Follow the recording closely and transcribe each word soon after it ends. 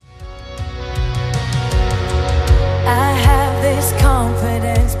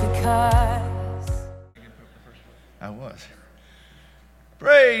confidence because I was.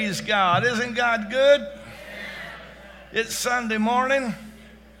 Praise God. Isn't God good? It's Sunday morning.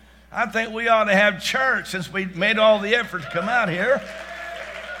 I think we ought to have church since we made all the effort to come out here.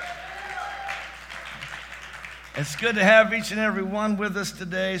 It's good to have each and every one with us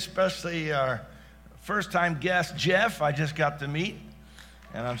today, especially our first-time guest, Jeff, I just got to meet,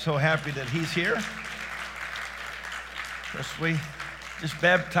 and I'm so happy that he's here. Of course, we just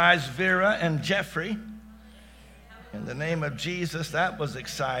baptized Vera and Jeffrey in the name of Jesus. That was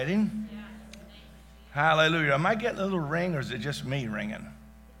exciting. Hallelujah. Am I getting a little ring, or is it just me ringing?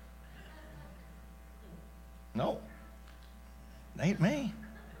 No, it ain't me.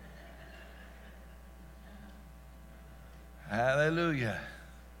 Hallelujah.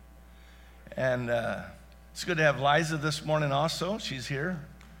 And it's good to have Liza this morning also. She's here.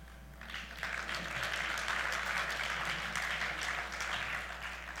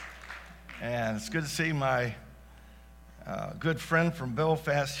 And it's good to see my good friend from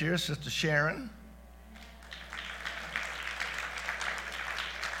Belfast here, Sister Sharon.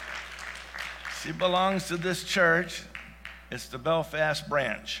 She belongs to this church. It's the Belfast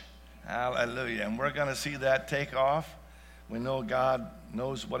branch. Hallelujah. And we're going to see that take off. We know God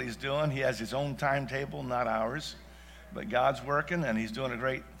knows what he's doing. He has his own timetable, not ours. But God's working, and he's doing a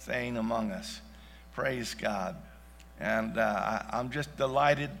great thing among us. Praise God. And I'm just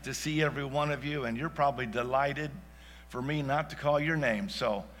delighted to see every one of you, and you're probably delighted for me not to call your name.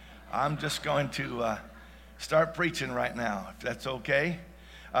 So I'm just going to start preaching right now, if that's okay.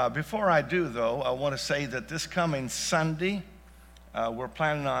 Before I do, though, I want to say that this coming Sunday, we're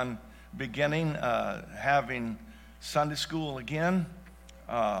planning on beginning having Sunday school again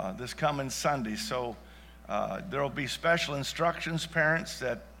this coming Sunday. So there will be special instructions, parents,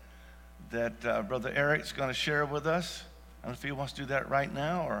 that Brother Eric's going to share with us. I don't know if he wants to do that right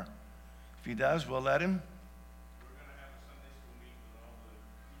now, or if he does, we'll let him. We're going to have a Sunday school meeting with all the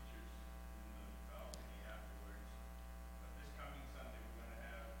teachers in the balcony afterwards. But this coming Sunday, we're going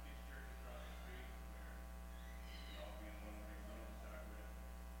to have Kids Church across the street where we can all be in one big room to start with.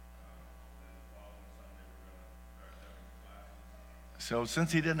 Then the following Sunday, we're going to start having classes. So since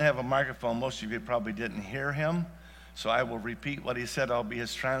he didn't have a microphone, most of you probably didn't hear him. So I will repeat what he said. I'll be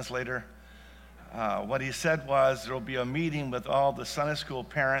his translator. What he said was there will be a meeting with all the Sunday school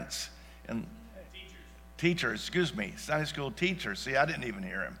parents and teachers, Sunday school teachers. See, I didn't even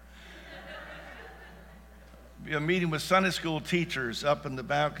hear him. Be a meeting with Sunday school teachers up in the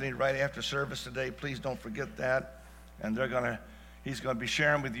balcony right after service today. Please don't forget that. And he's going to be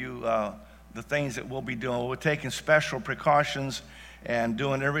sharing with you the things that we'll be doing. We're taking special precautions and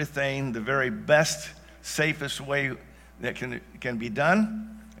doing everything the very best, safest way that can be done.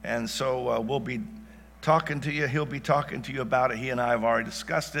 And so we'll be talking to you. He'll be talking to you about it. He and I have already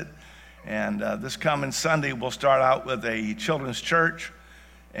discussed it. And this coming Sunday, we'll start out with a children's church.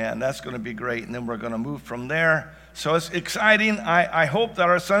 And that's going to be great. And then we're going to move from there. So it's exciting. I hope that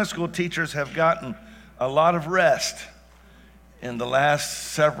our Sunday school teachers have gotten a lot of rest in the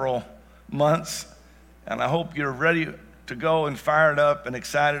last several months. And I hope you're ready to go and fired up and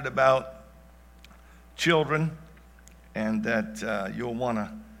excited about children, and that you'll want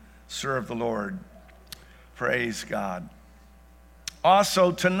to serve the Lord. Praise God.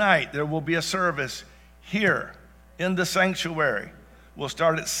 Also tonight, there will be a service here in the sanctuary. We'll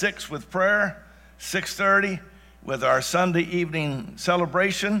start at 6 with prayer, 6:30 with our Sunday evening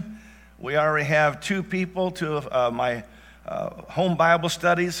celebration. We already have 2 people to my home Bible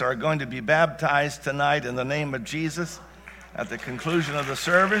studies are going to be baptized tonight in the name of Jesus at the conclusion of the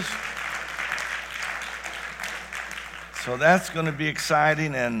service. So that's going to be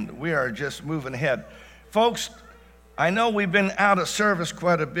exciting, and we are just moving ahead. Folks, I know we've been out of service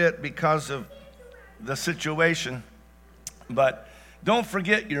quite a bit because of the situation, but don't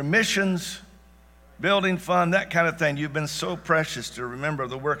forget your missions, building fund, that kind of thing. You've been so precious to remember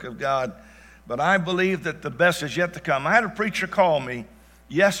the work of God, but I believe that the best is yet to come. I had a preacher call me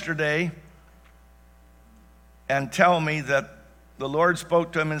yesterday and tell me that the Lord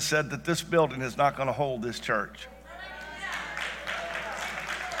spoke to him and said that this building is not going to hold this church.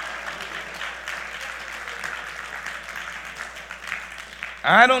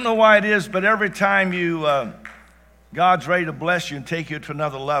 I don't know why it is, but every time God's ready to bless you and take you to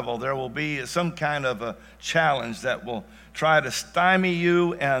another level, there will be some kind of a challenge that will try to stymie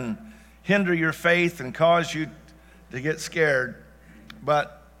you and hinder your faith and cause you to get scared.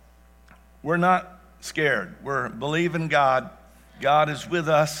 But we're not scared. We're believing God. God is with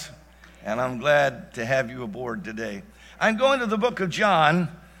us, and I'm glad to have you aboard today. I'm going to the book of John,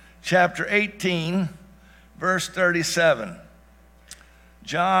 chapter 18, verse 37.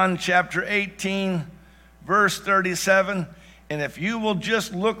 John chapter 18, verse 37. And if you will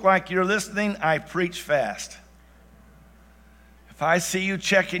just look like you're listening, I preach fast. If I see you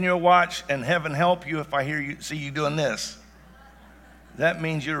checking your watch, and heaven help you if I see you doing this, that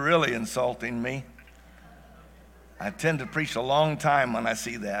means you're really insulting me. I tend to preach a long time when I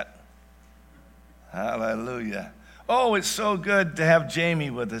see that. Hallelujah. Oh, it's so good to have Jamie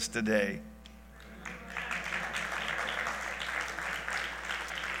with us today.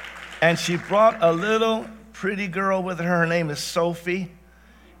 And she brought a little pretty girl with her. Her name is Sophie,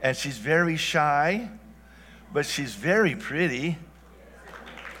 and she's very shy, but she's very pretty.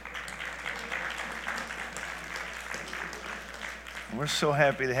 We're so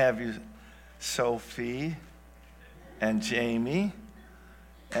happy to have you, Sophie and Jamie.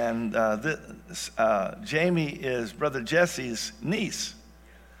 And Jamie is Brother Jesse's niece.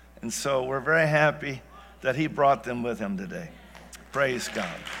 And so we're very happy that he brought them with him today. Praise God.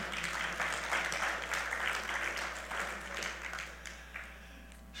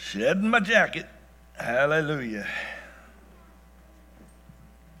 Shedding my jacket. Hallelujah.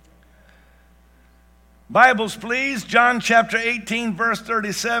 Bibles, please. John chapter 18, verse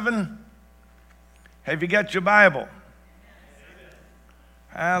 37. Have you got your Bible?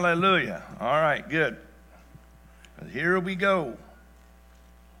 Hallelujah. All right, good. Here we go.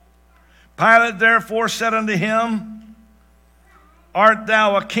 Pilate therefore said unto him, Art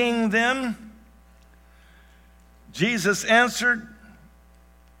thou a king then? Jesus answered,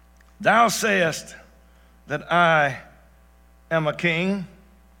 Thou sayest that I am a king.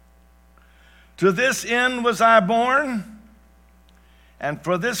 To this end was I born, and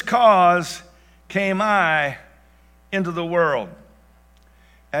for this cause came I into the world.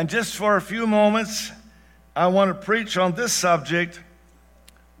 And just for a few moments, I want to preach on this subject,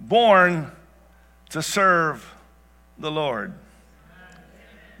 born to serve the Lord.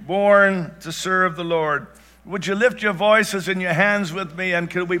 Born to serve the Lord. Would you lift your voices and your hands with me,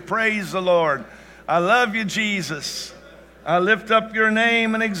 and could we praise the Lord? I love you, Jesus. I lift up your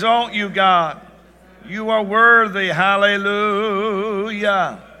name and exalt you, God. You are worthy. Hallelujah.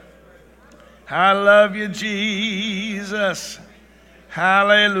 I love you, Jesus.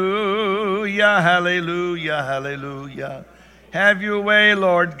 Hallelujah, hallelujah, hallelujah. Have your way,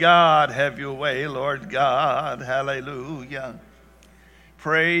 Lord God. Have your way, Lord God. Hallelujah.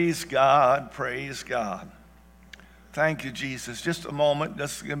 Praise God, praise God. Thank you, Jesus. Just a moment.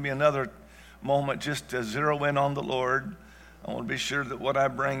 Just give me another moment just to zero in on the Lord. I want to be sure that what I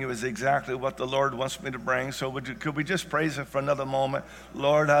bring you is exactly what the Lord wants me to bring. So could we just praise him for another moment?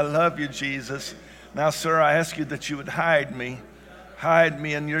 Lord, I love you, Jesus. Now, sir, I ask you that you would hide me. Hide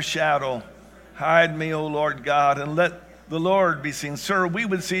me in your shadow. Hide me, O Lord God, and let the Lord be seen. Sir, we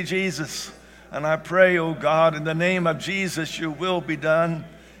would see Jesus. And I pray, O God, in the name of Jesus, your will be done.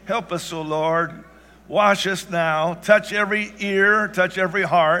 Help us, O Lord. Wash us now. Touch every ear. Touch every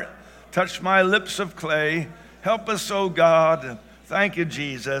heart. Touch my lips of clay. Help us, O God. Thank you,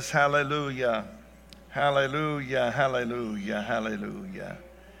 Jesus. Hallelujah. Hallelujah. Hallelujah. Hallelujah.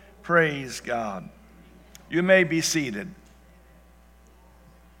 Praise God. You may be seated.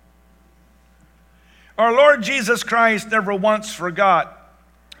 Our Lord Jesus Christ never once forgot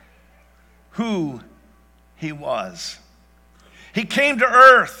who he was. He came to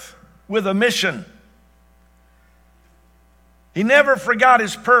earth with a mission. He never forgot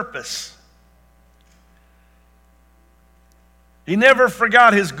his purpose. He never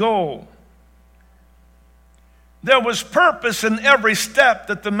forgot his goal. There was purpose in every step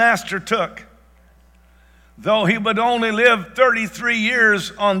that the Master took. Though he would only live 33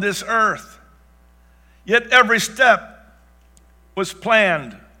 years on this earth, yet every step was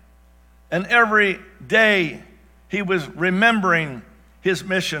planned, and every day he was remembering his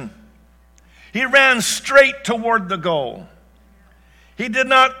mission. He ran straight toward the goal. He did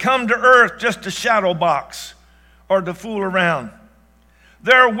not come to earth just to shadow box or to fool around.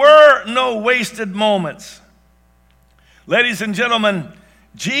 There were no wasted moments. Ladies and gentlemen,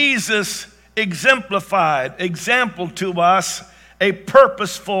 Jesus exampled to us a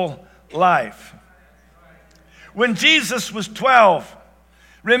purposeful life. When Jesus was 12,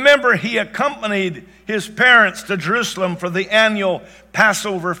 remember he accompanied his parents to Jerusalem for the annual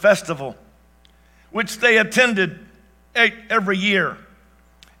Passover festival, which they attended every year.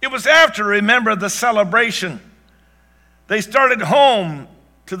 It was after, remember, the celebration. They started home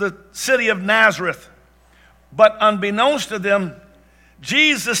to the city of Nazareth, but unbeknownst to them,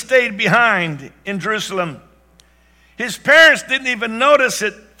 Jesus stayed behind in Jerusalem. His parents didn't even notice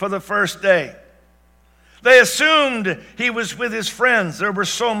it for the first day. They assumed he was with his friends. There were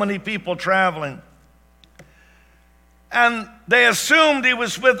so many people traveling. and they assumed he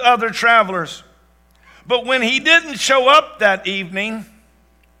was with other travelers. But when he didn't show up that evening,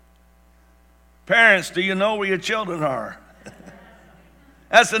 parents, do you know where your children are?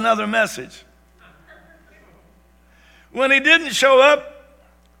 That's another message. When he didn't show up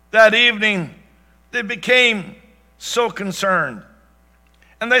that evening, they became so concerned.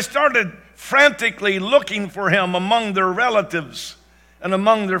 And they started frantically looking for him among their relatives and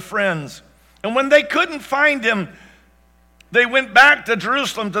among their friends. And when they couldn't find him, they went back to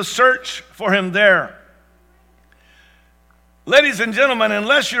Jerusalem to search for him there. Ladies and gentlemen,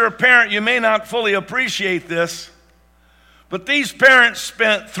 unless you're a parent, you may not fully appreciate this, but these parents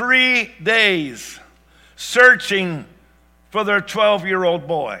spent 3 days searching for their 12-year-old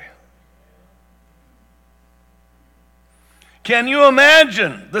boy. Can you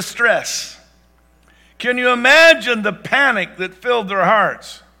imagine the stress? Can you imagine the panic that filled their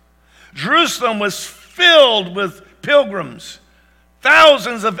hearts? Jerusalem was filled with pilgrims,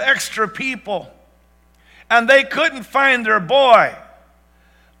 thousands of extra people, and they couldn't find their boy.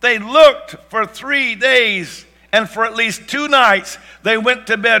 They looked for 3 days, and for at least 2 nights, they went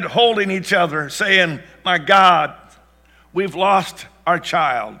to bed holding each other, saying, "My God, we've lost our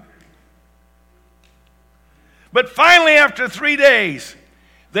child." But finally, after 3 days,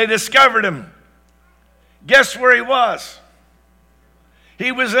 they discovered him. Guess where he was?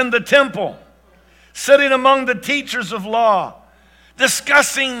 He was in the temple, sitting among the teachers of law,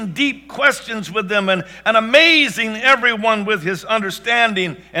 discussing deep questions with them and amazing everyone with his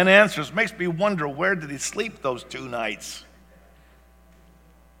understanding and answers. Makes me wonder, where did he sleep those 2 nights?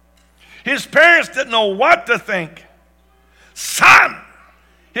 His parents didn't know what to think. "Son,"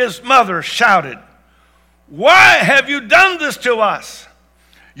 his mother shouted, "why have you done this to us?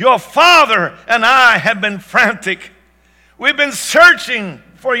 Your father and I have been frantic. We've been searching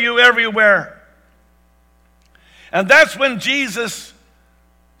for you everywhere." And that's when Jesus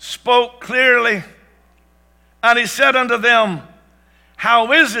spoke clearly, and he said unto them,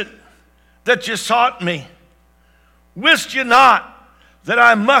 "How is it that you sought me? Wist you not that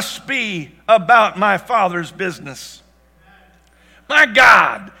I must be about my Father's business?" My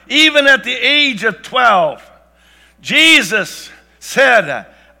God, even at the age of 12, Jesus said,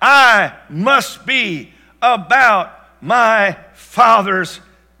 "I must be about my Father's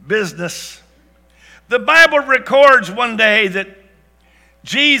business." The Bible records one day that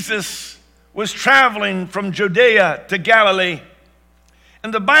Jesus was traveling from Judea to Galilee.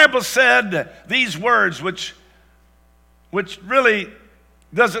 And the Bible said these words, which really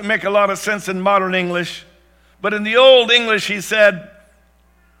doesn't make a lot of sense in modern English. But in the old English, he said,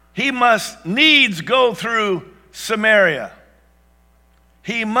 he must needs go through Samaria.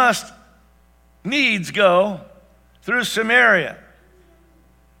 He must needs go through Samaria.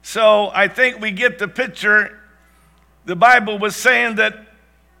 So I think we get the picture. The Bible was saying that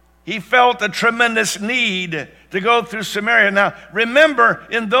he felt a tremendous need to go through Samaria. Now, remember,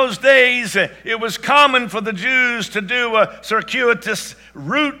 in those days, it was common for the Jews to do a circuitous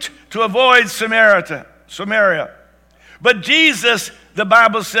route to avoid Samaria. But Jesus, the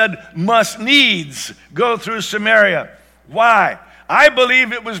Bible said, must needs go through Samaria. Why? I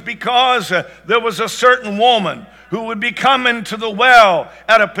believe it was because there was a certain woman who would be coming to the well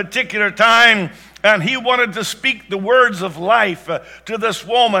at a particular time, and he wanted to speak the words of life to this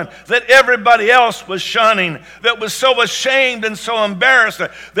woman that everybody else was shunning, that was so ashamed and so embarrassed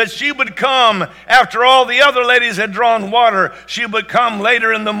that she would come after all the other ladies had drawn water. She would come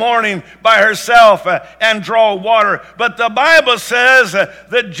later in the morning by herself and draw water. But the Bible says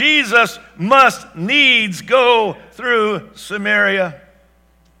that Jesus must needs go through Samaria.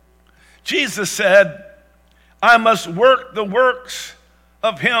 Jesus said, "I must work the works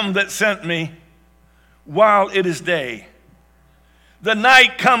of him that sent me while it is day. The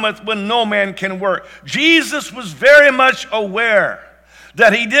night cometh when no man can work." Jesus was very much aware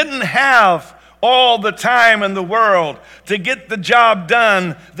that he didn't have all the time in the world to get the job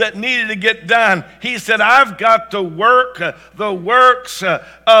done that needed to get done. He said, "I've got to work the works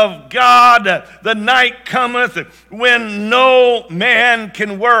of God. The night cometh when no man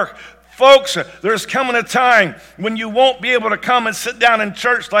can work." Folks, there's coming a time when you won't be able to come and sit down in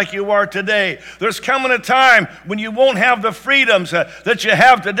church like you are today. There's coming a time when you won't have the freedoms that you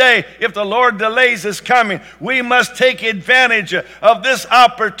have today if the Lord delays his coming. We must take advantage of this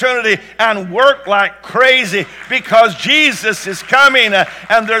opportunity and work like crazy because Jesus is coming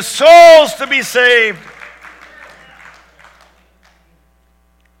and there's souls to be saved.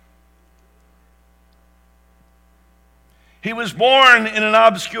 He was born in an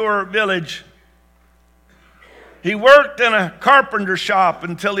obscure village. He worked in a carpenter shop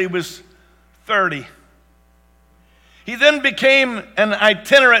until he was 30. He then became an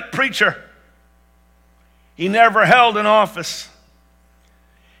itinerant preacher. He never held an office.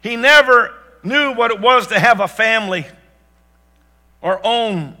 He never knew what it was to have a family or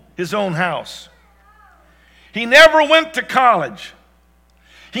own his own house. He never went to college.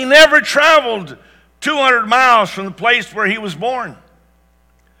 He never traveled 200 miles from the place where he was born.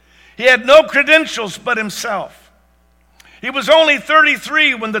 He had no credentials but himself. He was only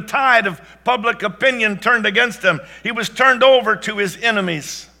 33 when the tide of public opinion turned against him. He was turned over to his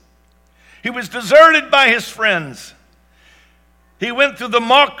enemies. He was deserted by his friends. He went through the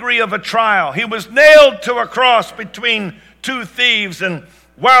mockery of a trial. He was nailed to a cross between two thieves, and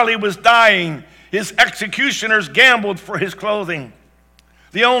while he was dying, his executioners gambled for his clothing,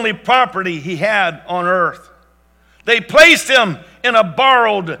 the only property he had on earth. They placed him in a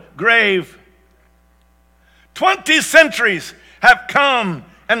borrowed grave. 20 centuries have come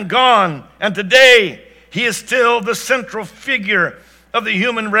and gone, and today he is still the central figure of the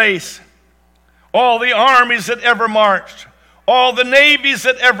human race. All the armies that ever marched, all the navies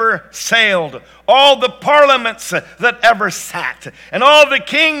that ever sailed, all the parliaments that ever sat, and all the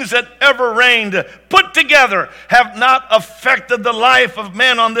kings that ever reigned, put together, have not affected the life of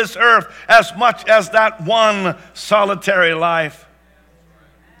men on this earth as much as that one solitary life.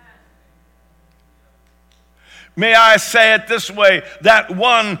 May I say it this way, that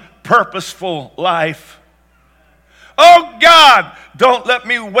one purposeful life. Oh God, don't let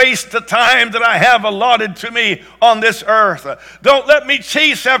me waste the time that I have allotted to me on this earth. Don't let me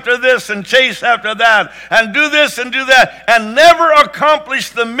chase after this and chase after that and do this and do that and never accomplish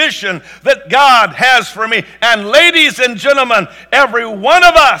the mission that God has for me. And ladies and gentlemen, every one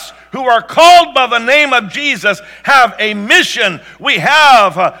of us who are called by the name of Jesus have a mission. We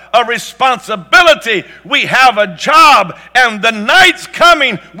have a responsibility. We have a job. And the night's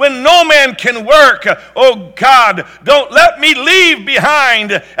coming when no man can work. Oh God, don't let me leave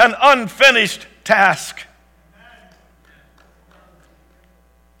behind an unfinished task.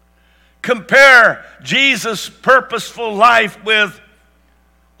 Compare Jesus' purposeful life with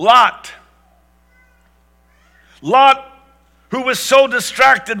Lot. Lot, who was so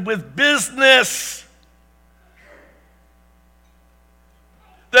distracted with business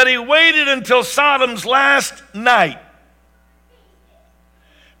that he waited until Sodom's last night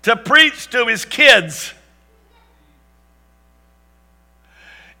to preach to his kids.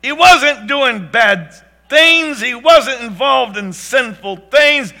 He wasn't doing bad things. He wasn't involved in sinful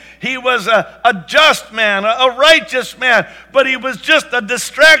things. He was a just man, a righteous man, but he was just a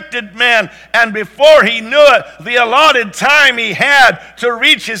distracted man. And before he knew it, the allotted time he had to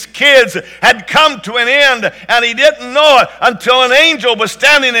reach his kids had come to an end, and he didn't know it until an angel was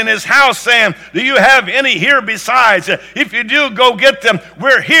standing in his house saying, "Do you have any here besides? If you do, go get them.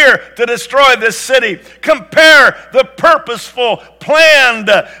 We're here to destroy this city." Compare the purposeful, planned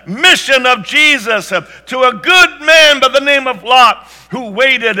mission of Jesus to a good man by the name of Lot, who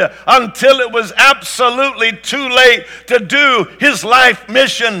waited until it was absolutely too late to do his life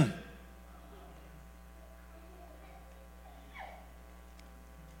mission.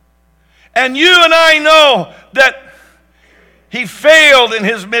 And you and I know that he failed in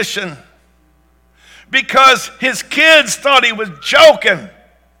his mission because his kids thought he was joking.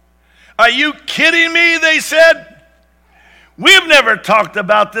 "Are you kidding me?" they said. "We've never talked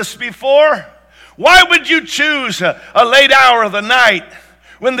about this before. Why would you choose a late hour of the night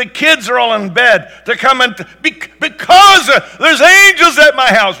when the kids are all in bed to come and because there's angels at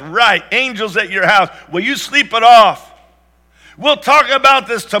my house." Right, angels at your house. Will you sleep it off? We'll talk about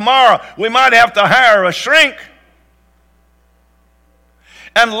this tomorrow. We might have to hire a shrink.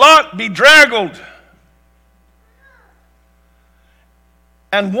 And Lot, bedraggled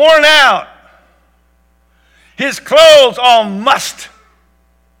and worn out, his clothes all mussed,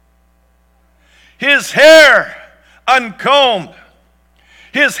 his hair uncombed,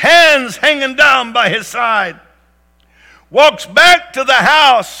 his hands hanging down by his side, walks back to the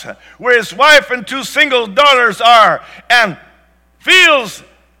house where his wife and two single daughters are, and feels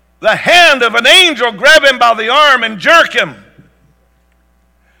the hand of an angel grab him by the arm and jerk him.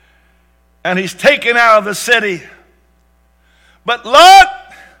 And he's taken out of the city. But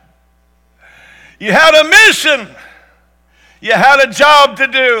Lot, you had a mission. You had a job to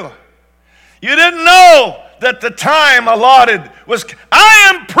do. You didn't know that the time allotted was. I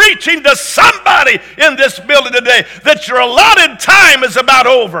am preaching to somebody in this building today that your allotted time is about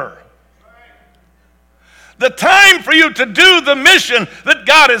over. The time for you to do the mission that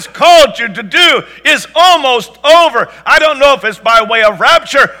God has called you to do is almost over. I don't know if it's by way of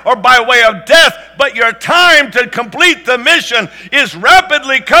rapture or by way of death, but your time to complete the mission is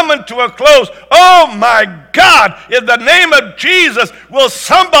rapidly coming to a close. Oh my God, in the name of Jesus, will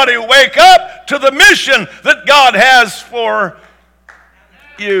somebody wake up to the mission that God has for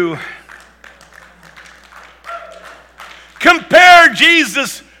you? Compare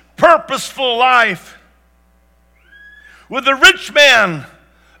Jesus' purposeful life with the rich man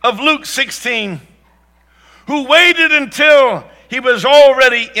of Luke 16, who waited until he was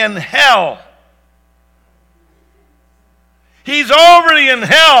already in hell. He's already in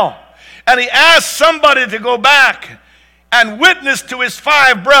hell, and he asked somebody to go back and witness to his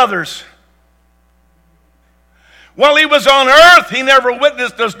 5 brothers. While he was on earth, he never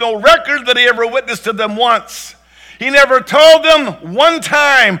witnessed. There's no record that he ever witnessed to them once. He never told them one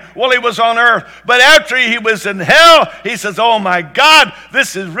time while he was on earth. But after he was in hell, he says, oh my God,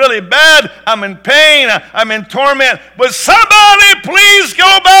 this is really bad. I'm in pain. I'm in torment. Would somebody please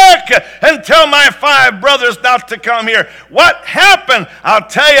go back and tell my 5 brothers not to come here? What happened? I'll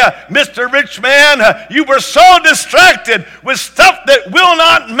tell you, Mr. Rich Man, you were so distracted with stuff that will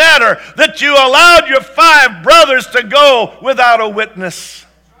not matter that you allowed your 5 brothers to go without a witness.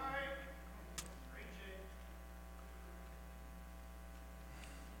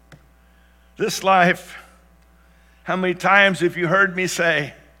 This life, how many times have you heard me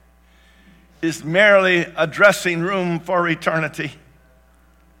say, is merely a dressing room for eternity.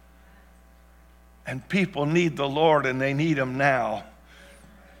 And people need the Lord, and they need Him now.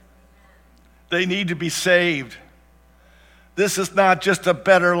 They need to be saved. This is not just a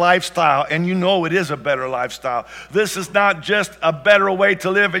better lifestyle, and you know it is a better lifestyle. This is not just a better way to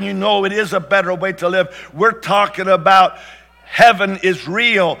live, and you know it is a better way to live. We're talking about heaven is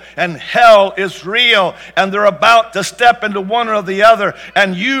real and hell is real, and they're about to step into one or the other,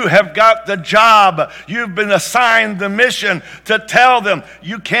 and you have got the job. You've been assigned the mission to tell them.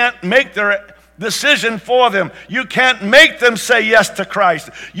 You can't make their decision for them. You can't make them say yes to Christ.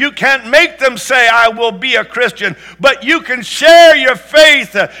 You can't make them say, I will be a Christian. But you can share your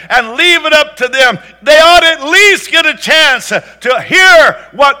faith and leave it up to them. They ought to at least get a chance to hear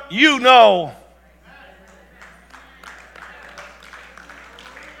what you know.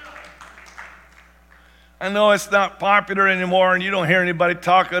 I know it's not popular anymore and you don't hear anybody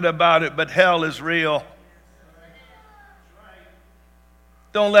talking about it, but hell is real.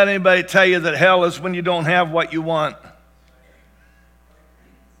 Don't let anybody tell you that hell is when you don't have what you want.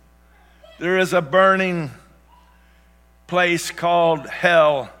 There is a burning place called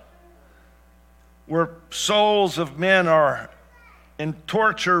hell where souls of men are in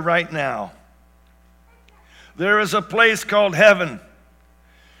torture right now. There is a place called heaven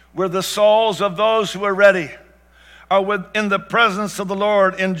where the souls of those who are ready are in the presence of the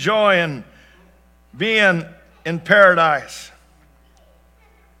Lord, enjoying being in paradise.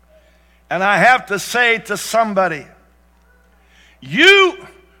 And I have to say to somebody, you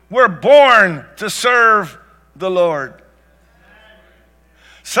were born to serve the Lord.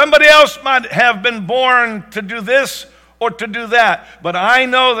 Somebody else might have been born to do this or to do that, but I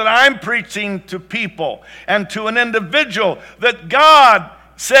know that I'm preaching to people and to an individual that God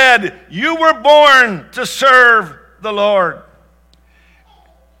said, you were born to serve the Lord.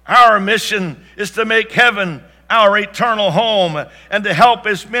 Our mission is to make heaven our eternal home and to help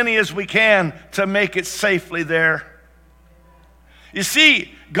as many as we can to make it safely there. You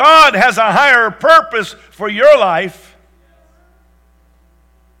see, God has a higher purpose for your life.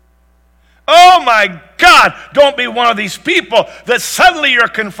 Oh my God, don't be one of these people that suddenly you're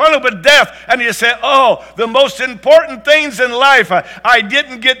confronted with death and you say, oh, the most important things in life I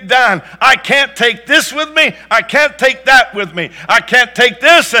didn't get done. I can't take this with me. I can't take that with me. I can't take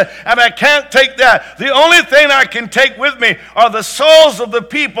this and I can't take that. The only thing I can take with me are the souls of the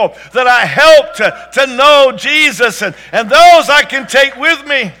people that I helped to know Jesus, and those I can take with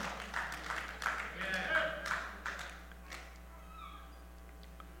me.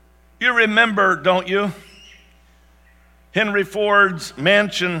 You remember, don't you, Henry Ford's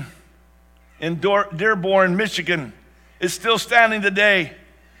mansion in Dearborn, Michigan is still standing today.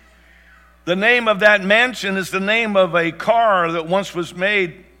 The name of that mansion is the name of a car that once was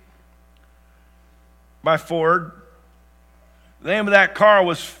made by Ford. The name of that car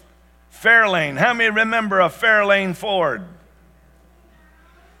was Fairlane. How many remember a Fairlane Ford?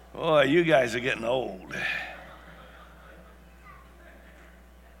 Boy, you guys are getting old.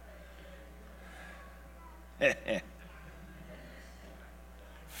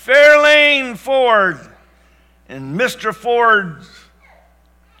 Fairlane Ford, and Mr. Ford's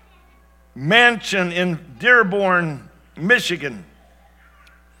mansion in Dearborn, Michigan,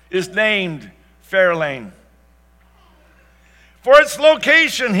 is named Fairlane. For its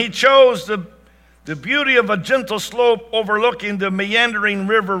location, he chose the beauty of a gentle slope overlooking the meandering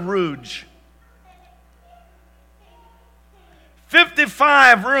River Rouge.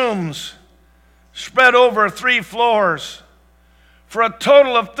 55 rooms spread over 3 floors for a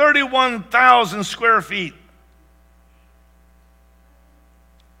total of 31,000 square feet.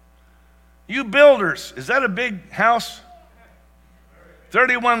 You builders, is that a big house?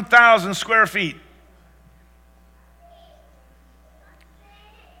 31,000 square feet.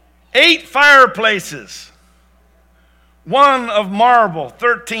 8 fireplaces, one of marble,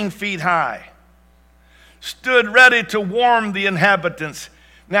 13 feet high, stood ready to warm the inhabitants.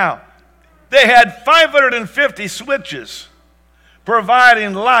 Now, they had 550 switches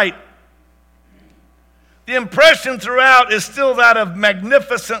providing light. The impression throughout is still that of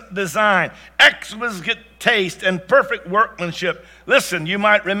magnificent design, exquisite taste, and perfect workmanship. Listen, you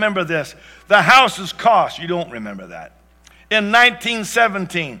might remember this. The house's cost, you don't remember that, in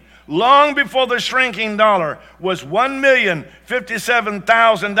 1917, long before the shrinking dollar, was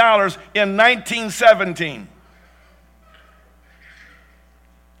 $1,057,000 in 1917.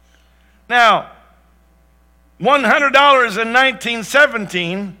 Now, $100 in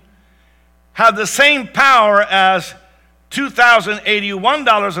 1917 had the same power as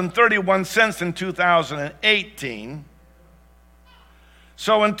 $2,081.31 in 2018.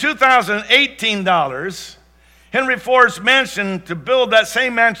 So in 2018 dollars, Henry Ford's mansion, to build that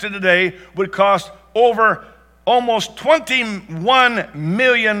same mansion today, would cost over almost $21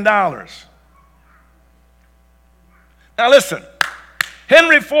 million. Now listen,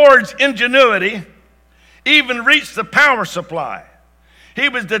 Henry Ford's ingenuity even reached the power supply. He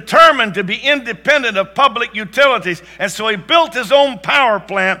was determined to be independent of public utilities, and so he built his own power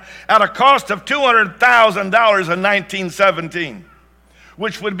plant at a cost of $200,000 in 1917,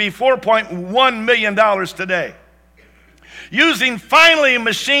 which would be $4.1 million today. Using finely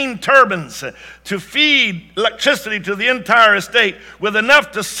machined turbines to feed electricity to the entire estate with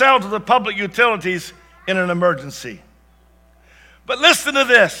enough to sell to the public utilities in an emergency. But listen to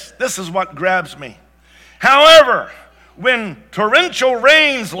this. This is what grabs me. However, when torrential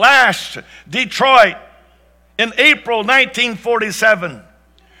rains lashed Detroit in April 1947,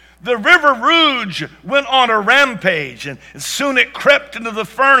 the River Rouge went on a rampage, and soon it crept into the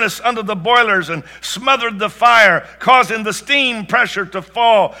furnace under the boilers and smothered the fire, causing the steam pressure to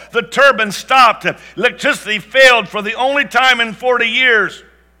fall. The turbine stopped. Electricity failed for the only time in 40 years.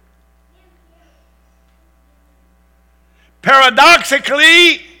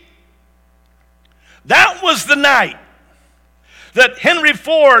 Paradoxically, that was the night that Henry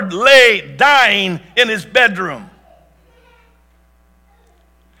Ford lay dying in his bedroom.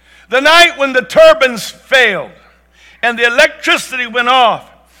 The night when the turbines failed and the electricity went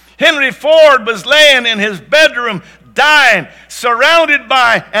off, Henry Ford was laying in his bedroom dying, surrounded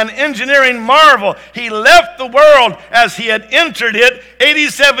by an engineering marvel. He left the world as he had entered it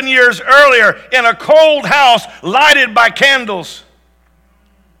 87 years earlier in a cold house lighted by candles.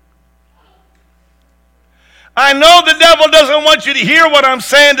 I know the devil doesn't want you to hear what I'm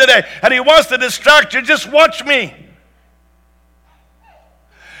saying today, and he wants to distract you. Just watch me.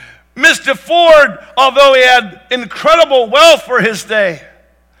 Mr. Ford, although he had incredible wealth for his day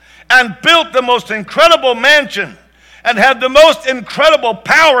and built the most incredible mansion and had the most incredible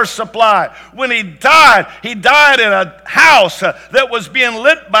power supply, when he died in a house that was being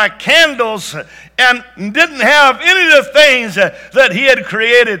lit by candles and didn't have any of the things that he had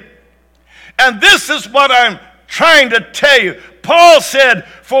created. And this is what I'm trying to tell you. Paul said,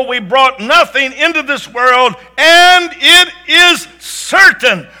 "For we brought nothing into this world, and it is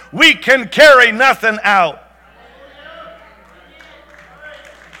certain we can carry nothing out."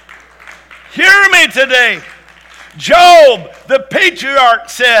 Hear me today. Job, the patriarch,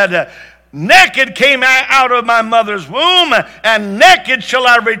 said, "Naked came I out of my mother's womb, and naked shall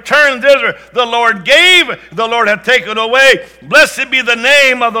I return thither. The Lord gave, the Lord hath taken away. Blessed be the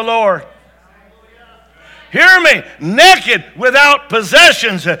name of the Lord." Hear me, naked, without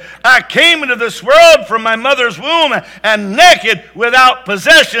possessions. I came into this world from my mother's womb, and naked, without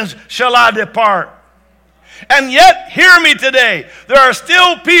possessions, shall I depart. And yet, hear me today, there are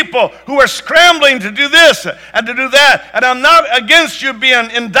still people who are scrambling to do this and to do that. And I'm not against you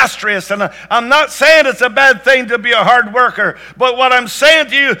being industrious, and I'm not saying it's a bad thing to be a hard worker. But what I'm saying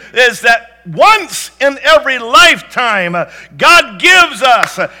to you is that once in every lifetime, God gives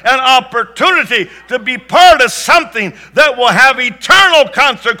us an opportunity to be part of something that will have eternal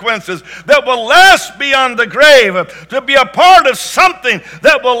consequences, that will last beyond the grave, to be a part of something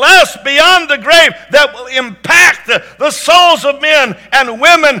that will last beyond the grave, that will impact the souls of men and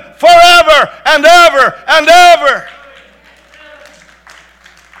women forever and ever and ever.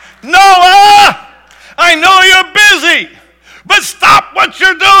 Noah, I know you're busy, but stop what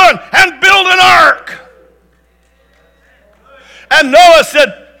you're doing and build an ark. And Noah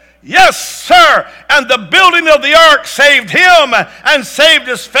said, yes, sir. And the building of the ark saved him and saved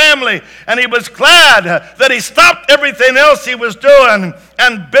his family. And he was glad that he stopped everything else he was doing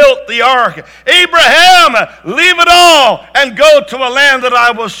and built the ark. Abraham, leave it all and go to a land that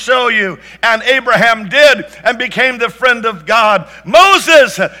I will show you. And Abraham did and became the friend of God.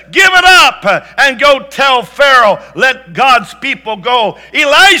 Moses, give it up and go tell Pharaoh, let God's people go.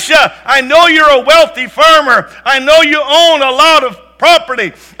 Elisha, I know you're a wealthy farmer. I know you own a lot of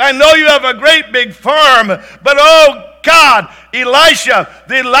property. I know you have a great big farm, but oh God, Elijah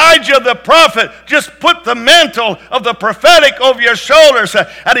the prophet, just put the mantle of the prophetic over your shoulders,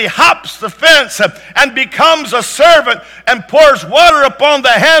 and he hops the fence and becomes a servant and pours water upon the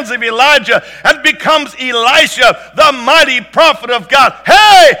hands of Elijah and becomes Elisha, the mighty prophet of God.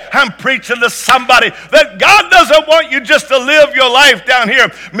 Hey, I'm preaching to somebody that God doesn't want you just to live your life down here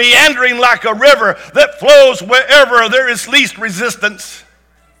meandering like a river that flows wherever there is least resistance.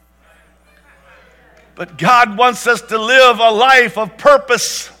 But God wants us to live a life of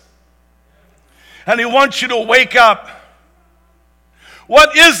purpose. And He wants you to wake up.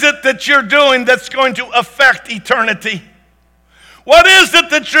 What is it that you're doing that's going to affect eternity? What is it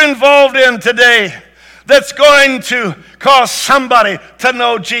that you're involved in today that's going to cause somebody to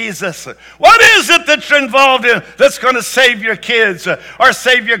know Jesus? What is it that you're involved in that's going to save your kids or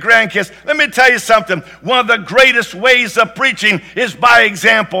save your grandkids? Let me tell you something. One of the greatest ways of preaching is by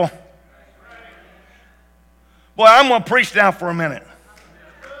example. Boy, I'm going to preach now for a minute.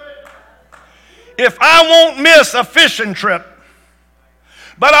 If I won't miss a fishing trip,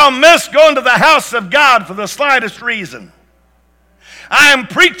 but I'll miss going to the house of God for the slightest reason, I am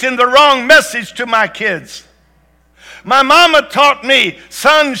preaching the wrong message to my kids. My mama taught me,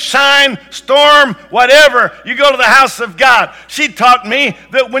 sunshine, storm, whatever, you go to the house of God. She taught me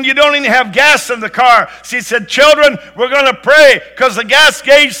that when you don't even have gas in the car, she said, children, we're going to pray because the gas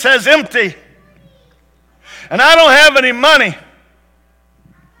gauge says empty. And I don't have any money.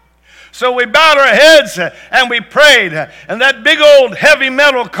 So we bowed our heads and we prayed. And that big old heavy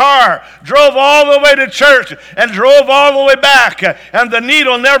metal car drove all the way to church and drove all the way back. And the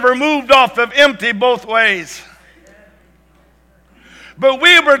needle never moved off of empty both ways. But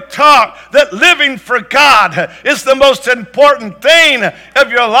we were taught that living for God is the most important thing of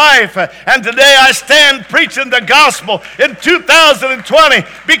your life. And today I stand preaching the gospel in 2020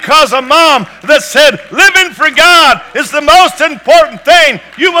 because a mom that said living for God is the most important thing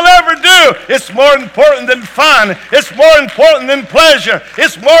you will ever do. It's more important than fun. It's more important than pleasure.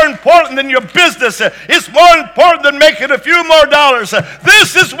 It's more important than your business. It's more important than making a few more dollars.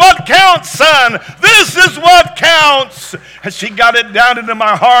 This is what counts, son. This is what counts. And she got it down into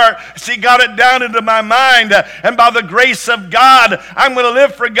my heart. She got it down into my mind. And by the grace of God, I'm going to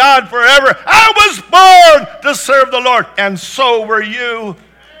live for God forever. I was born to serve the Lord, and so were you.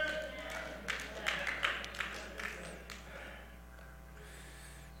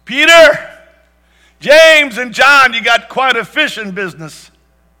 Peter, James, and John, you got quite a fishing business.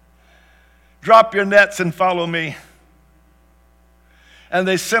 Drop your nets and follow me. And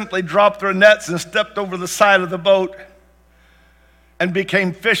they simply dropped their nets and stepped over the side of the boat and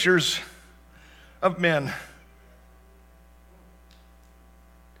became fishers of men.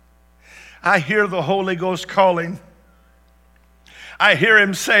 I hear the Holy Ghost calling. I hear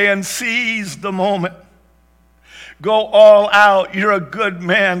Him saying, seize the moment. Go all out. You're a good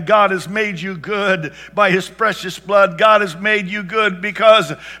man. God has made you good by His precious blood. God has made you good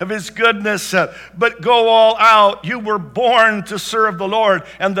because of His goodness. But go all out. You were born to serve the Lord,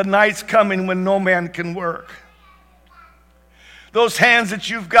 and the night's coming when no man can work. Those hands that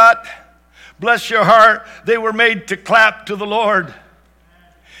you've got, bless your heart, they were made to clap to the Lord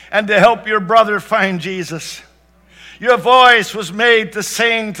and to help your brother find Jesus. Your voice was made to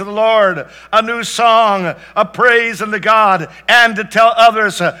sing to the Lord a new song, a praise unto God, and to tell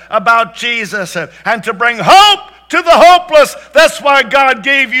others about Jesus and to bring hope to the hopeless. That's why God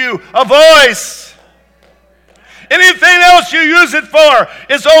gave you a voice. Anything else you use it for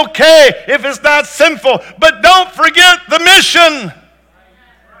is okay if it's not sinful. But don't forget the mission.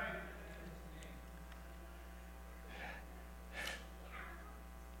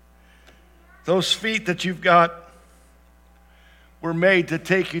 Those feet that you've got were made to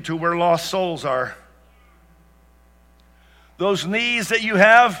take you to where lost souls are. Those knees that you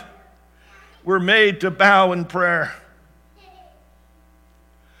have were made to bow in prayer.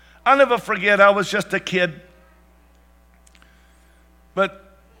 I'll never forget, I was just a kid.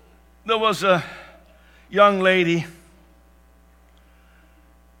 But there was a young lady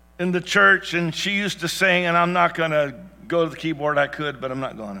in the church, and she used to sing, and I'm not going to go to the keyboard. I could, but I'm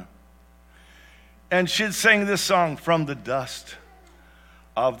not going to. And she'd sing this song, "From the dust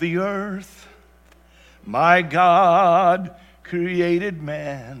of the earth, my God created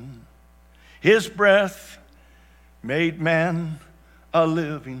man. His breath made man a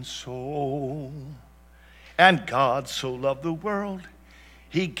living soul. And God so loved the world,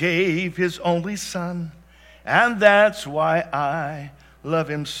 he gave his only son, and that's why I love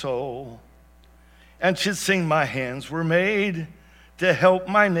him so." And she'd sing, "My hands were made to help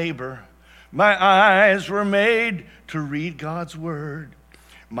my neighbor. My eyes were made to read God's word.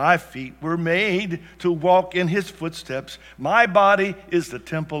 My feet were made to walk in his footsteps. My body is the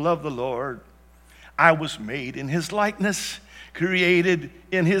temple of the Lord. I was made in his likeness, created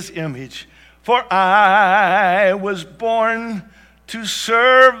in his image. For I was born to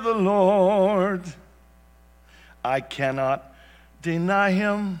serve the Lord. I cannot deny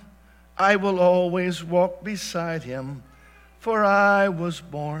him. I will always walk beside him. For I was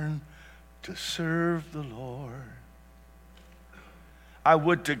born to serve the Lord." I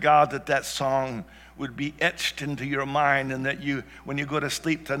would to God that that song would be etched into your mind, and that you, when you go to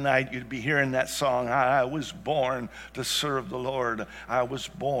sleep tonight, you'd be hearing that song. I was born to serve the Lord. I was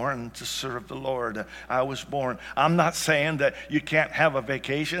born to serve the Lord. I was born. I'm not saying that you can't have a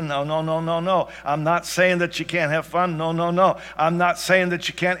vacation. No, no, no, no, no. I'm not saying that you can't have fun. No, no, no. I'm not saying that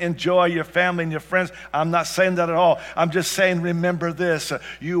you can't enjoy your family and your friends. I'm not saying that at all. I'm just saying, remember this.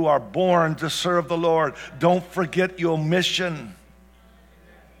 You are born to serve the Lord. Don't forget your mission.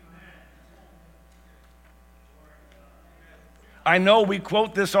 I know we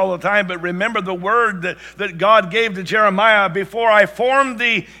quote this all the time, but remember the word that God gave to Jeremiah: "Before I formed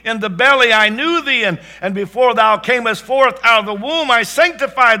thee in the belly, I knew thee, and before thou camest forth out of the womb, I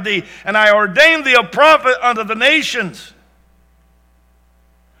sanctified thee, and I ordained thee a prophet unto the nations."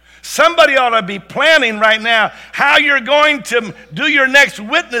 Somebody ought to be planning right now how you're going to do your next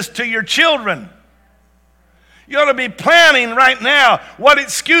witness to your children. You ought to be planning right now, what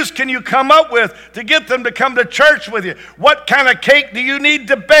excuse can you come up with to get them to come to church with you? What kind of cake do you need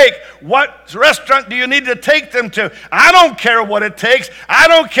to bake? What restaurant do you need to take them to? I don't care what it takes. I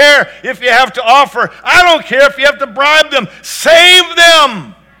don't care if you have to offer. I don't care if you have to bribe them. Save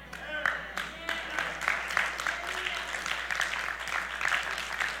them.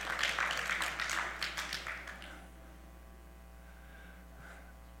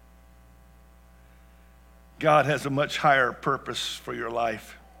 God has a much higher purpose for your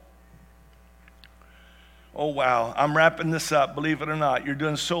life. Oh, wow. I'm wrapping this up. Believe it or not, you're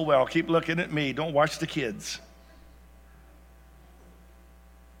doing so well. Keep looking at me. Don't watch the kids.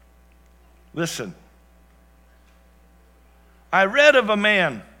 Listen. I read of a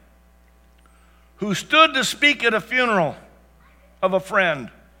man who stood to speak at a funeral of a friend.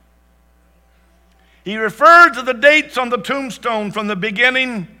 He referred to the dates on the tombstone from the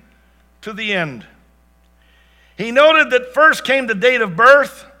beginning to the end. He noted that first came the date of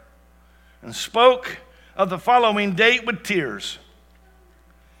birth and spoke of the following date with tears.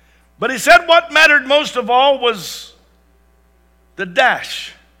 But he said what mattered most of all was the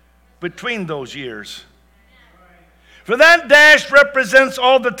dash between those years. For that dash represents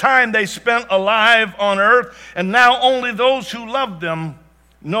all the time they spent alive on earth, and now only those who loved them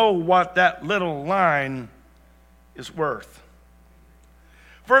know what that little line is worth.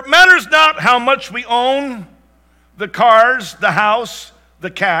 For it matters not how much we own, the cars, the house,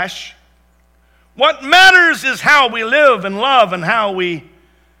 the cash. What matters is how we live and love and how we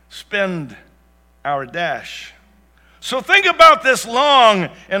spend our dash. So think about this long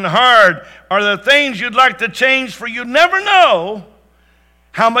and hard. Are there things you'd like to change? For you never know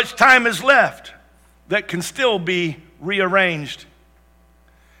how much time is left that can still be rearranged.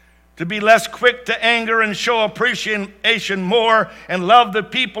 To be less quick to anger and show appreciation more and love the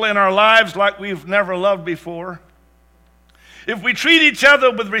people in our lives like we've never loved before. If we treat each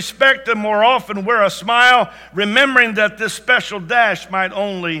other with respect and more often wear a smile, remembering that this special dash might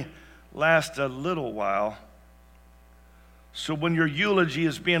only last a little while. So when your eulogy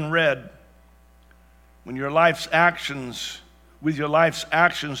is being read, when your life's actions, with your life's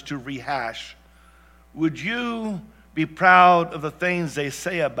actions to rehash, would you be proud of the things they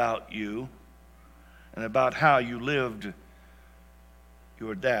say about you and about how you lived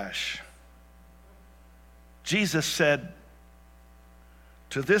your dash? Jesus said,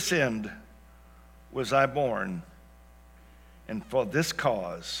 "To this end was I born, and for this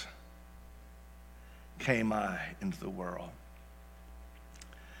cause came I into the world."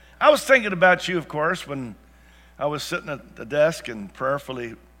 I was thinking about you, of course, when I was sitting at the desk and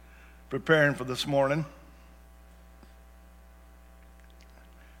prayerfully preparing for this morning.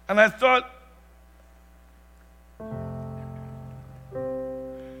 And I thought,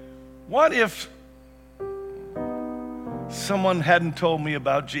 what if someone hadn't told me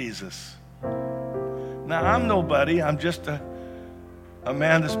about Jesus? Now, I'm nobody. I'm just a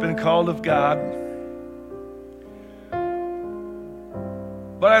man that's been called of God.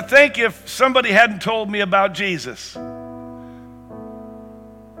 But I think if somebody hadn't told me about Jesus,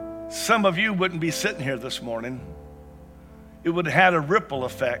 some of you wouldn't be sitting here this morning. It would have had a ripple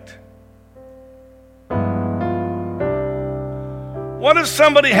effect. What if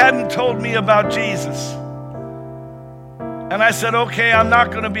somebody hadn't told me about Jesus? And I said, okay, I'm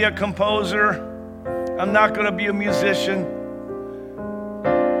not going to be a composer. I'm not going to be a musician.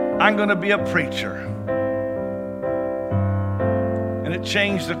 I'm going to be a preacher. And it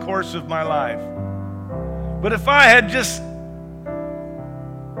changed the course of my life. But if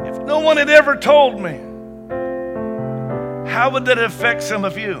no one had ever told me, how would that affect some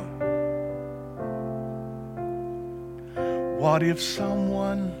of you? What if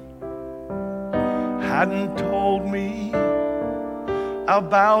someone hadn't told me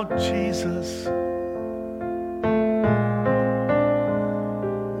about Jesus?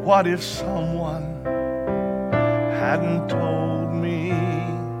 What if someone hadn't told me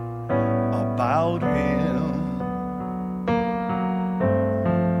about Him?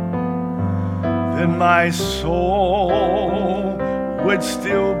 Then my soul would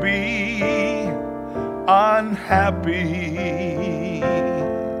still be unhappy,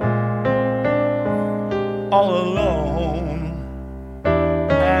 all alone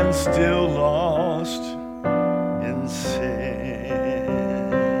and still lost in sin.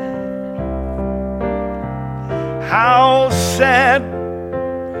 How sad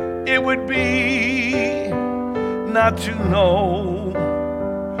it would be not to know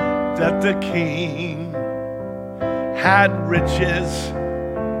that the King had riches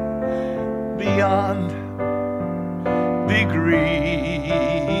beyond degree.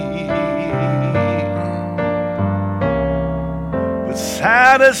 But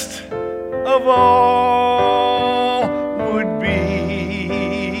saddest of all would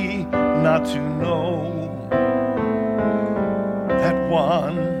be not to know that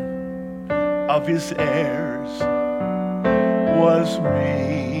one of His heirs was me.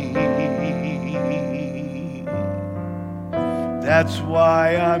 That's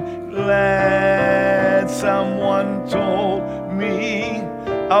why I'm glad someone told me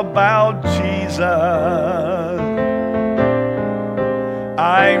about Jesus.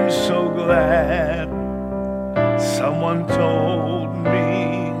 I'm so glad someone told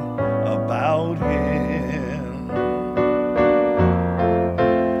me about Him.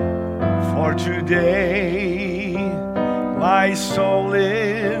 For today my soul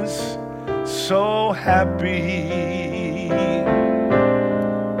is so happy,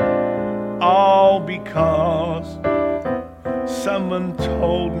 all because someone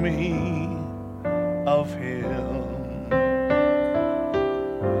told me of Him.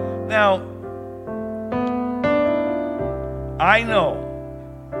 Now, I know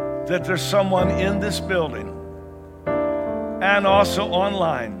that there's someone in this building and also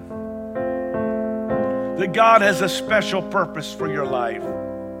online that God has a special purpose for your life.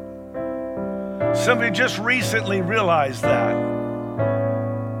 Some of you just recently realized that.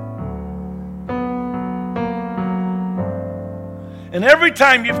 And every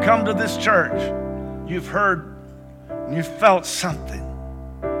time you've come to this church, you've heard and you've felt something.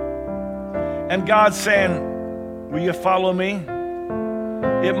 And God's saying, will you follow me?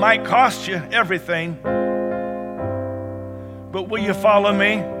 It might cost you everything, but will you follow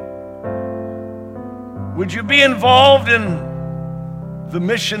me? Would you be involved in the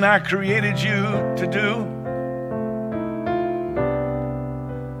mission I created you to do?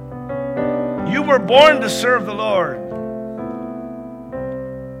 You were born to serve the Lord.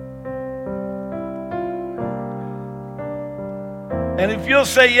 And if you'll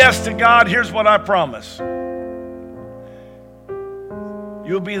say yes to God, here's what I promise.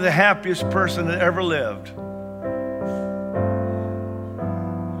 You'll be the happiest person that ever lived.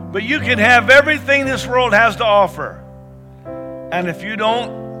 But you can have everything this world has to offer. And if you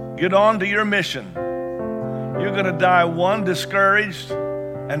don't get on to your mission, you're going to die one discouraged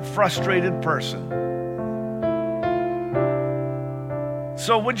and frustrated person.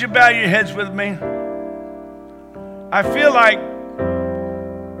 So would you bow your heads with me? I feel like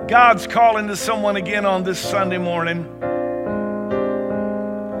God's calling to someone again on this Sunday morning.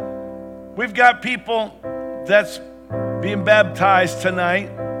 We've got people that's being baptized tonight,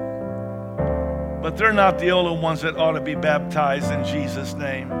 but they're not the only ones that ought to be baptized in Jesus'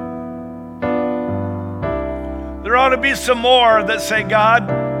 name. There ought to be some more that say, God,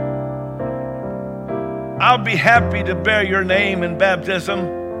 I'll be happy to bear your name in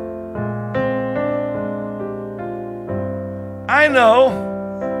baptism. I know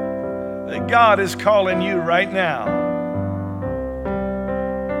that God is calling you right now.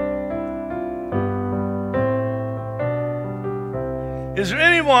 Is there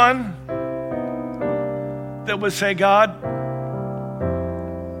anyone that would say, God,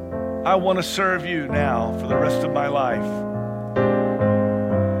 I want to serve you now for the rest of my life?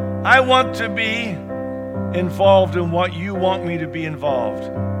 I want to be involved in what you want me to be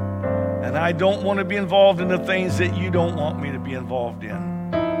involved. And I don't want to be involved in the things that you don't want me to be involved in.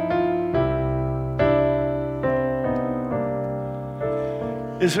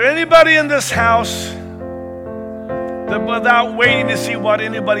 Is there anybody in this house that without waiting to see what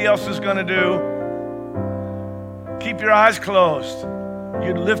anybody else is going to do, keep your eyes closed,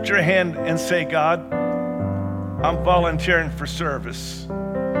 you'd lift your hand and say, God, I'm volunteering for service.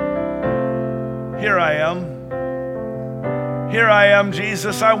 Here I am. Here I am,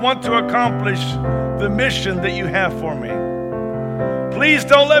 Jesus. I want to accomplish the mission that you have for me. Please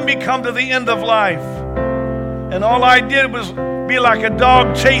don't let me come to the end of life and all I did was be like a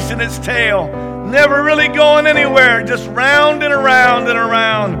dog chasing its tail, never really going anywhere, just round and around and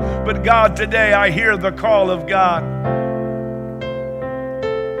around. But God, today I hear the call of God.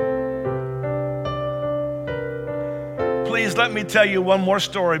 Please let me tell you one more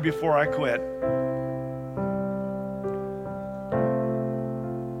story before I quit.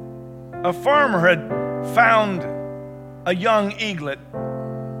 A farmer had found a young eaglet.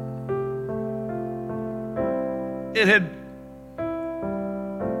 It had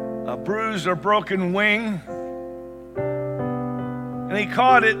a bruised or broken wing, and he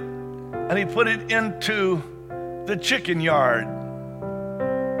caught it and he put it into the chicken yard.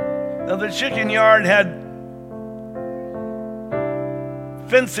 Now the chicken yard had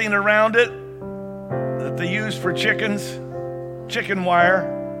fencing around it that they used for chickens, chicken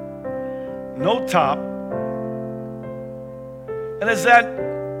wire, no top. And as that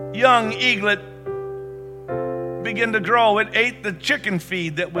young eaglet began to grow, it ate the chicken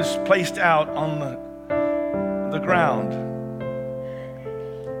feed that was placed out on the ground.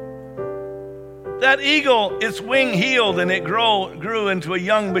 That eagle, its wing healed and it grew into a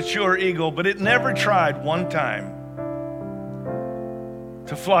young, mature eagle, but it never tried one time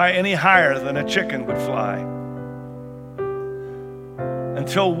to fly any higher than a chicken would fly.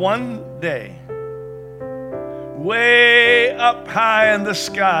 Until one day, way up high in the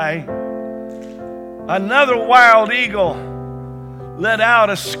sky, another wild eagle let out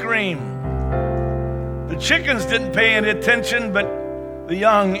a scream. The chickens didn't pay any attention, but the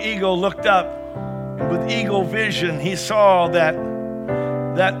young eagle looked up, and with eagle vision, he saw that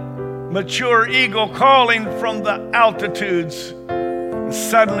mature eagle calling from the altitudes. And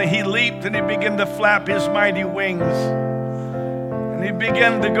suddenly he leaped and he began to flap his mighty wings. And he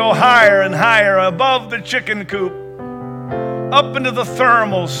began to go higher and higher above the chicken coop, up into the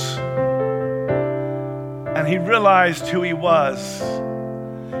thermals. And he realized who he was.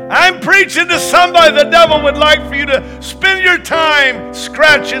 I'm preaching to somebody. The devil would like for you to spend your time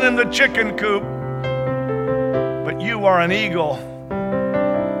scratching in the chicken coop. But you are an eagle.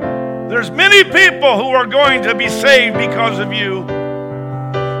 There's many people who are going to be saved because of you.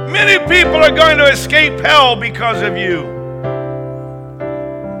 Many people are going to escape hell because of you.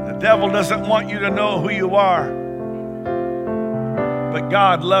 The devil doesn't want you to know who you are. But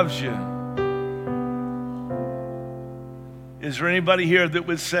God loves you. Is there anybody here that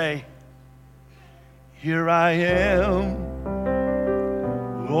would say, here I am,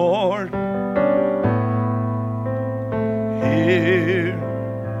 Lord, here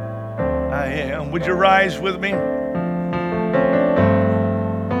I am. Would you rise with me?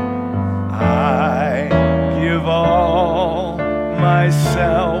 I give all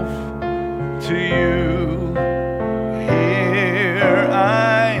myself to you. Here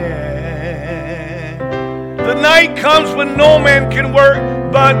I am. The night comes when no man can work,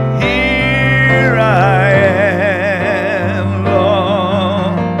 but here I am,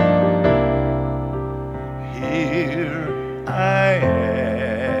 Lord. Here I am.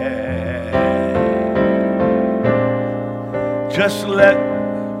 Just let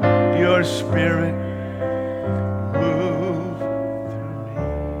your spirit move through me.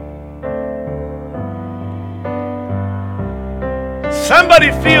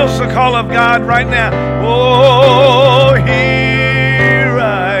 Somebody feels the call of God right now. Oh, here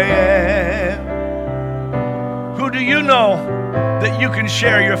I am. Who do you know that you can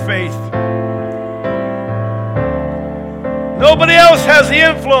share your faith? Nobody else has the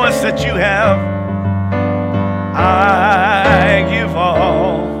influence that you have. I give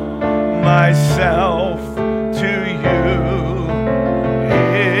all myself to you.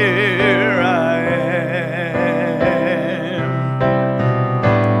 Here I am.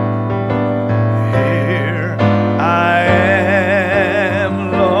 Here I am,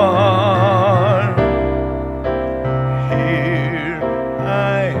 Lord. Here I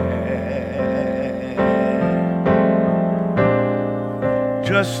am.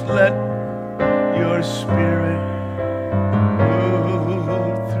 Just let your spirit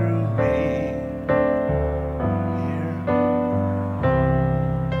move through me here.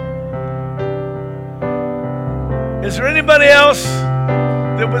 Is there anybody else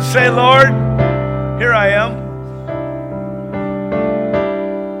that would say, Lord, here I am?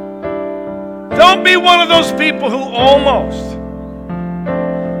 Don't be one of those people who almost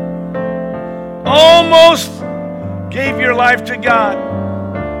gave your life to God.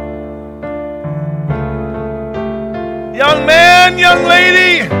 Young man, young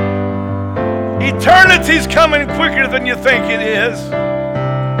lady, eternity's coming quicker than you think it is.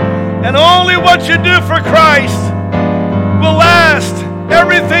 And only what you do for Christ will last.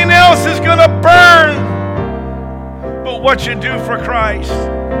 Everything else is going to burn. But what you do for Christ,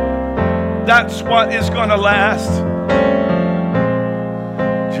 that's what is going to last.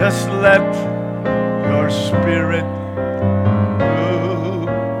 Just let your spirit move.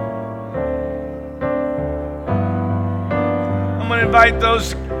 I'm going to invite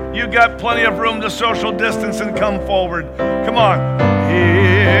those, you got plenty of room to social distance and come forward. Come on.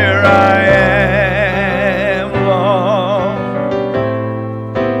 Here I am, Lord.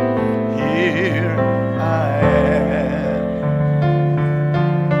 Here I am.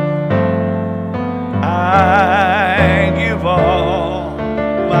 I give all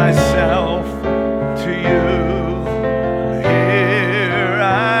myself to you. Here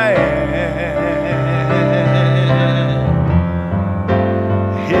I am.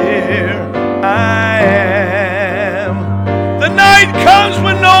 Here I am. The night comes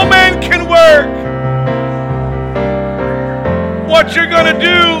when no man can work. What you're going to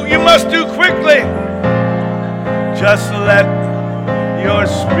do, you must do quickly. Just let your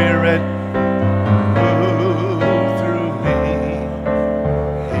spirit move through me.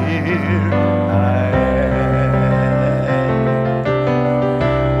 Here I am.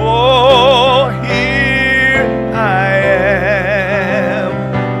 Oh, here I am.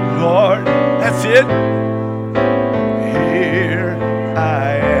 Lord, that's it. Here I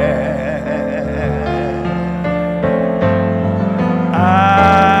am. I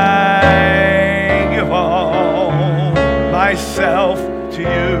give all myself to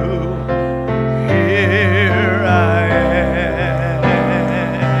you. Here I am.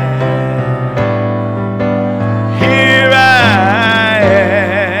 Here I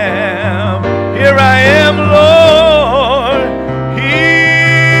am. Here I am, Lord.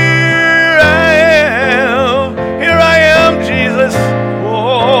 Here I am. Here I am, Jesus.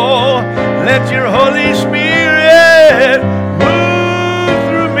 Oh, let your Holy Spirit move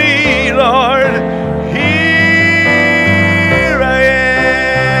through me, Lord. Here I am.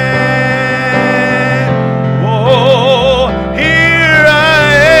 Oh, here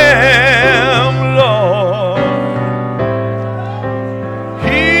I am, Lord.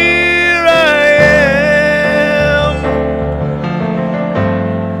 Here I am.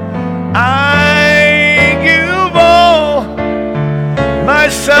 I give all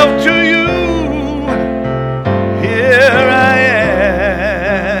myself to you. Here I am.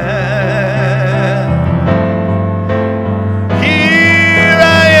 Here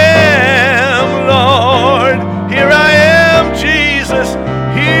I am, Lord. Here I am, Jesus.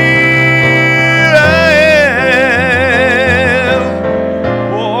 Here I am.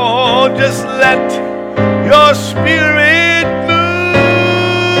 Oh, just let your spirit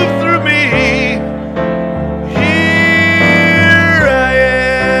move through me. Here I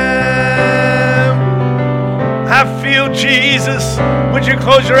am. I feel Jesus. Would you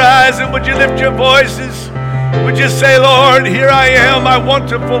close your eyes and would you lift your voices? Would you say, Lord, here I am. I want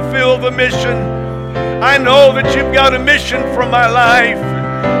to fulfill the mission. I know that you've got a mission for my life,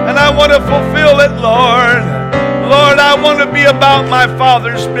 and I want to fulfill it, Lord. Lord, I want to be about my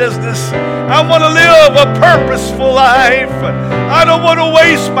Father's business. I want to live a purposeful life. I don't want to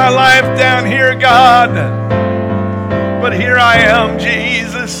waste my life down here, God. But here I am,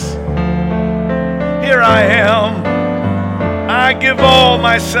 Jesus. Here I am. I I give all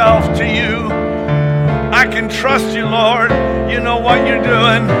myself to you. I can trust you, Lord. You know what you're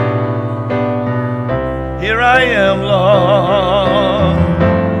doing. Here I am, Lord.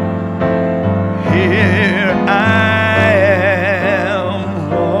 Here I am,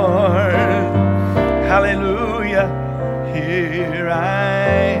 Lord. Hallelujah. Here I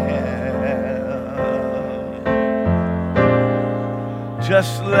am.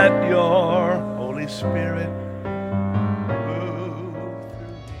 Just let your Holy Spirit move through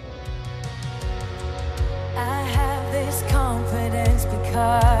me. I have this confidence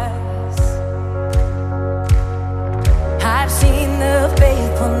because